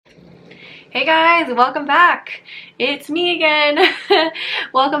Hey guys, welcome back. It's me again.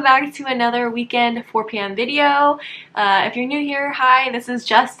 Welcome back to another weekend 4 p.m. video. If you're new here, hi, this is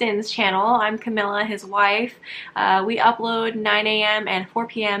Justin's channel. I'm Camilla, his wife. We upload 9 a.m. and 4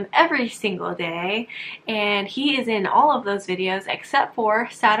 p.m. every single day, and he is in all of those videos except for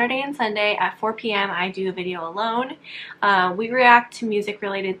Saturday and Sunday at 4 p.m. I do a video alone. We react to music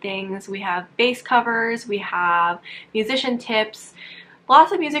related things. We have bass covers, we have musician tips,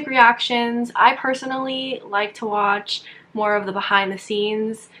 lots of music reactions. I personally like to watch more of the behind the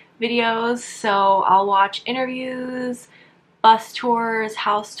scenes videos, so I'll watch interviews, bus tours,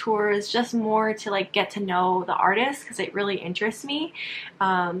 house tours, just more to like get to know the artist because it really interests me.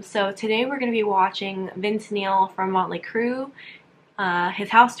 So today we're going to be watching Vince Neil from Motley Crue, his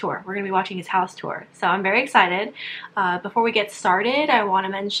house tour. We're going to be watching his house tour, so I'm very excited. Before we get started, I want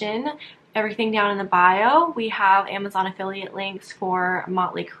to mention everything down in the bio. We have Amazon affiliate links for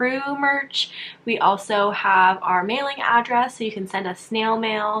Motley Crue merch. We also have our mailing address so you can send us snail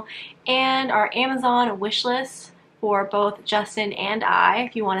mail, and our Amazon wish list for both Justin and I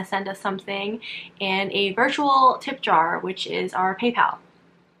if you want to send us something, and a virtual tip jar, which is our PayPal.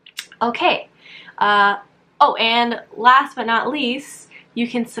 Okay. Oh, and last but not least, you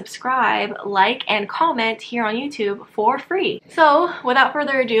can subscribe, like, and comment here on YouTube for free. So, without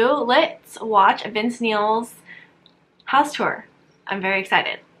further ado, let's watch Vince Neil's house tour. I'm very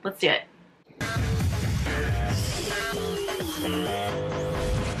excited. Let's do it.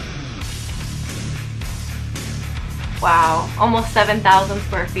 Wow, almost 7,000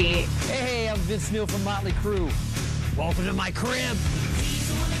 square feet. Hey, I'm Vince Neil from Motley Crue. Welcome to my crib.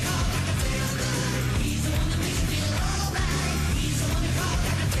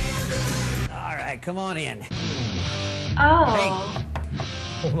 Come on in. Oh. Hey.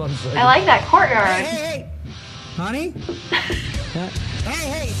 Hold on a second. I like that courtyard. Hey. Honey?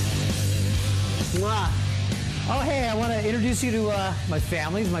 Hey. Mwah. Oh, hey, I want to introduce you to my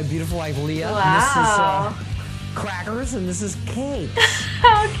family, my beautiful wife, Leah. Wow. And this is Crackers, and this is Kate.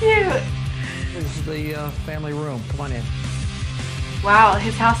 How cute. This is the family room. Come on in. Wow,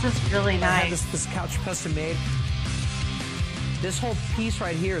 his house is really nice. I have this couch custom made. This whole piece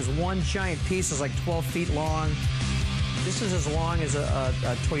right here is one giant piece. It's like 12 feet long. This is as long as a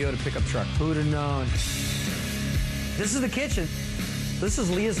Toyota pickup truck. Who'd have known? This is the kitchen. This is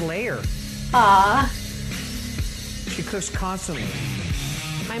Leah's lair. Aww. She cooks constantly.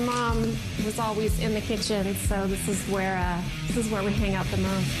 My mom was always in the kitchen, so this is where we hang out the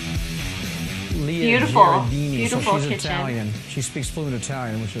most. Leah Beautiful, Giardini, beautiful so she's kitchen. Italian. She speaks fluent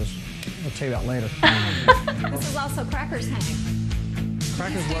Italian, which is, I'll tell you about later. This is also Crackers' hang.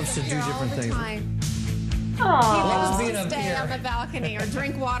 Crackers loves to do different things. He Aww. loves being to up stay here. on the balcony or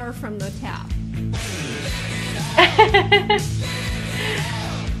drink water from the tap.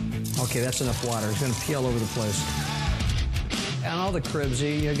 Okay, that's enough water. It's going to pee all over the place. And all the cribs,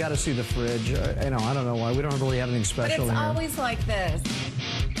 you got to see the fridge. I don't know why. We don't really have anything But special it's in here. always like this.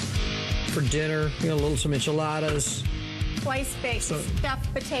 For dinner, some enchiladas. Twice baked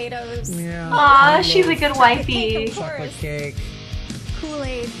stuffed potatoes. Yeah. Aww, she's a good Chocolate wifey. cake, of Chocolate course. cake.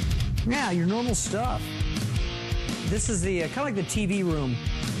 Kool-Aid. Yeah, your normal stuff. This is the kind of like the TV room.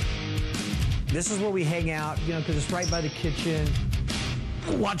 This is where we hang out, because it's right by the kitchen.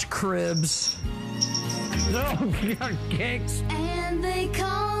 Watch cribs. No, we got cakes. And they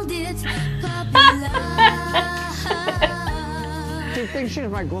called it Puppy Love. She thinks she's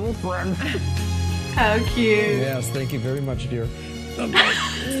my girlfriend. How cute. Yes, thank you very much, dear.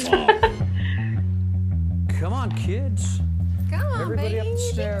 Come on, kids. Come on, Everybody baby. up the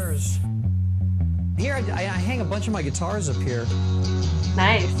stairs. Here, I hang a bunch of my guitars up here.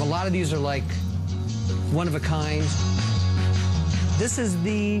 Nice. A lot of these are like one of a kind. This is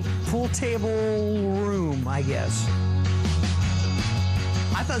the pool table room, I guess.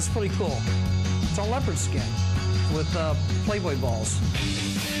 I thought it's pretty cool. It's all leopard skin with Playboy balls.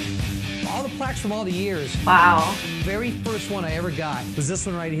 All the plaques from all the years. Wow. Very first one I ever got was this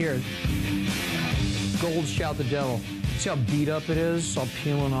one right here. Gold Shout the Devil. See how beat up it is? It's all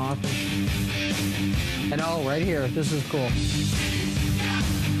peeling off. And oh, right here, this is cool.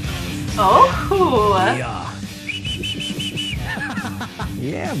 Oh. Yeah.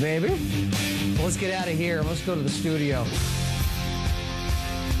 Yeah, baby. Well, let's get out of here. Let's go to the studio.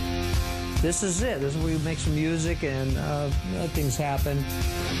 This is it. This is where we make some music and let things happen.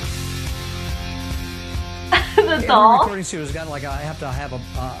 The Every doll. recording studio's got like I have to have a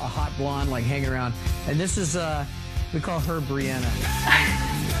hot blonde like hanging around, and this is we call her Brianna.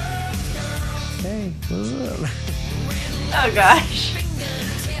 Hey, what's up? Oh gosh.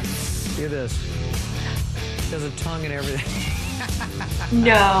 Look at this. She has a tongue and everything.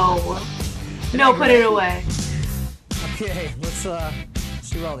 No. No, put it away. Okay, let's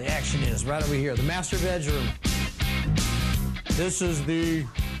see where all the action is. Right over here, the master bedroom. This is the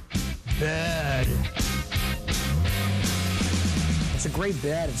bed. It's a great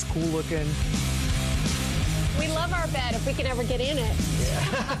bed. It's cool looking. We love our bed if we can ever get in it.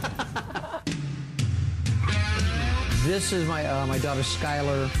 This is my daughter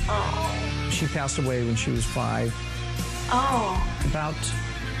Skylar. Oh. She passed away when she was 5. Oh. About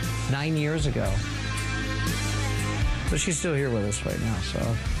 9 years ago. But she's still here with us right now,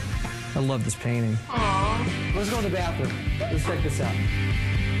 so I love this painting. Aww. Let's go to the bathroom. Let's check this out.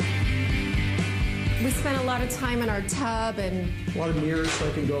 We spent a lot of time in our tub, and A lot of mirrors, so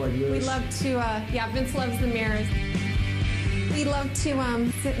I can go like this. we love to, yeah, Vince loves the mirrors. We love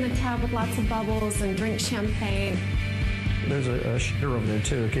to sit in the tub with lots of bubbles and drink champagne. There's a shower over there,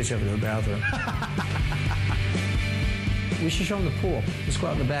 too, in case you have to go to the bathroom. We should show them the pool. Let's go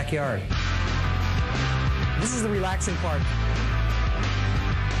out in the backyard. This is the relaxing part.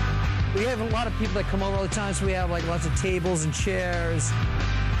 We have a lot of people that come over all the time, so we have like lots of tables and chairs.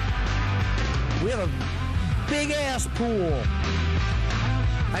 We have a big-ass pool.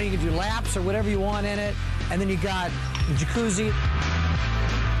 And you can do laps or whatever you want in it. And then you got the jacuzzi.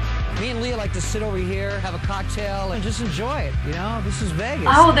 Me and Leah like to sit over here, have a cocktail, and just enjoy it. You know, this is Vegas.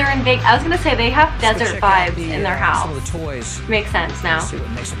 Oh, they're in Vegas. I was gonna say they have Let's go desert check out vibes in their house. Some of the toys. Makes sense now. Let's see what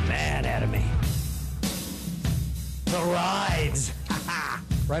makes a man out of me. The rides.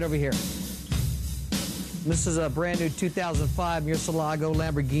 Right over here. This is a brand new 2005 Murcielago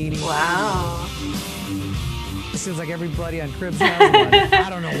Lamborghini. Wow. It seems like everybody on Cribs has one. I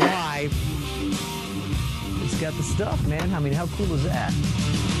don't know why. It's got the stuff, man. I mean, how cool is that?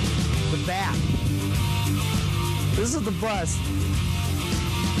 The bat. This is the bus.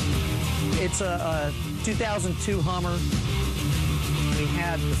 It's a 2002 Hummer. We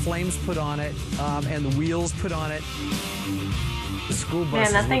had the flames put on it and the wheels put on it. The school bus.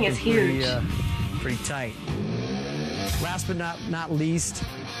 Man, that thing is huge. Pretty tight. Last but not least,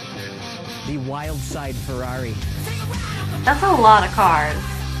 the Wild Side Ferrari. That's a lot of cars.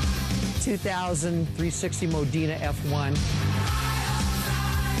 2000 360 Modena F1.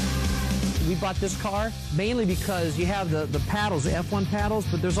 We bought this car mainly because you have the paddles, the F1 paddles,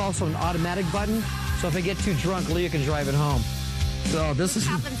 but there's also an automatic button. So if I get too drunk, Leah can drive it home. So this is...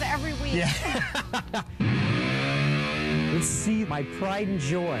 Happens every week. Yeah. Let's see my pride and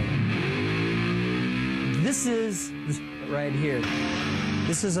joy. This is right here.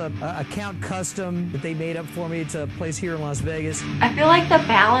 This is a account custom that they made up for me to place here in Las Vegas. I feel like the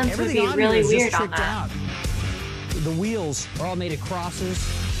balance would Everything be on really here is weird just on tricked that. out. The wheels are all made of crosses.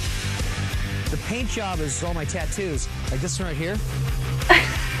 The paint job is all my tattoos. Like this one right here.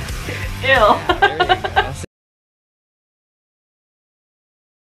 Ew. Yeah, there you go.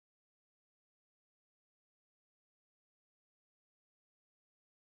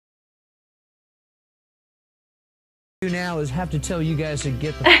 Now is have to tell you guys to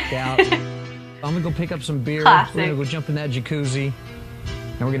get the f out. I'm gonna go pick up some beer. Classic. We're gonna go jump in that jacuzzi,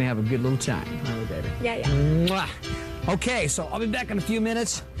 and we're gonna have a good little time. All right, baby. Yeah, yeah. Mwah. Okay, so I'll be back in a few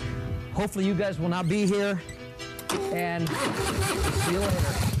minutes. Hopefully you guys will not be here, and see you later.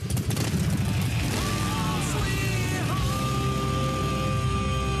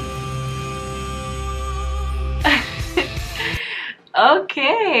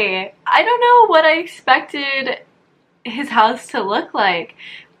 Okay. I don't know what I expected his house to look like,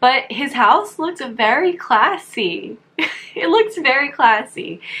 but his house looks very classy. It looks very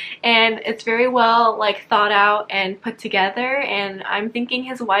classy, and it's very well like thought out and put together, and I'm thinking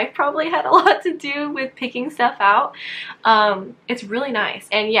his wife probably had a lot to do with picking stuff out. It's really nice,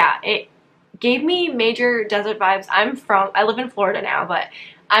 and yeah, it gave me major desert vibes. I live in Florida now, but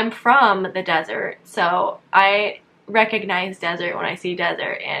I'm from the desert, so I recognize desert when I see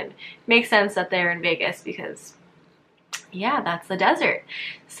desert, and makes sense that they're in Vegas because yeah, that's the desert.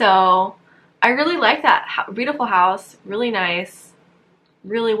 So I really like that. Beautiful house, really nice,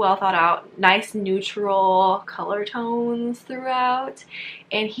 really well thought out, nice neutral color tones throughout,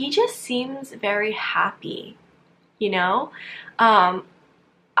 and he just seems very happy, you know?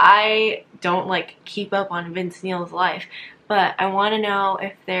 I don't like keep up on Vince Neil's life, but I want to know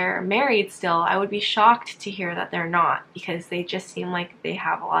if they're married still. I would be shocked to hear that they're not, because they just seem like they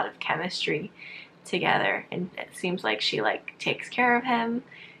have a lot of chemistry together, and it seems like she like takes care of him,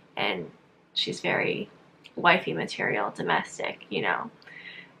 and she's very wifey material, domestic, you know.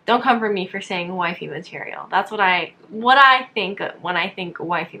 Don't come for me for saying wifey material. That's what I think when I think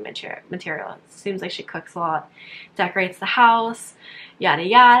wifey material. It seems like she cooks a lot, decorates the house, yada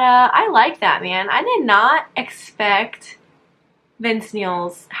yada. I like that, man. I did not expect Vince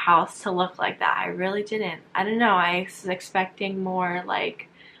Neil's house to look like that. I really didn't. I don't know. I was expecting more like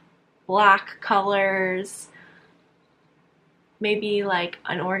black colors, maybe like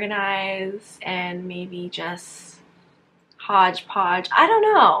unorganized, and maybe just hodgepodge. I don't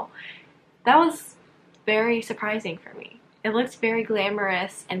know. That was very surprising for me. It looks very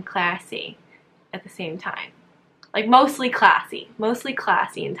glamorous and classy at the same time. Like mostly classy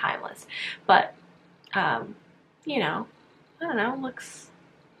and timeless. But, you know, I don't know, looks,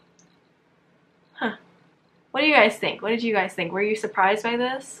 What do you guys think? What did you guys think? Were you surprised by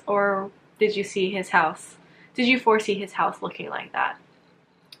this? Or did you see his house? Did you foresee his house looking like that?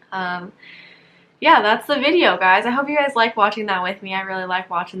 Yeah, that's the video, guys. I hope you guys like watching that with me. I really like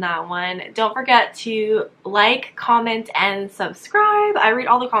watching that one. Don't forget to like, comment, and subscribe. I read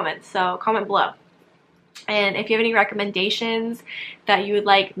all the comments, so comment below. And if you have any recommendations that you would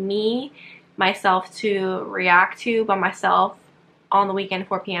like myself to react to by myself on the weekend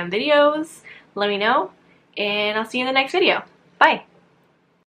 4 p.m. videos, let me know. And I'll see you in the next video. Bye.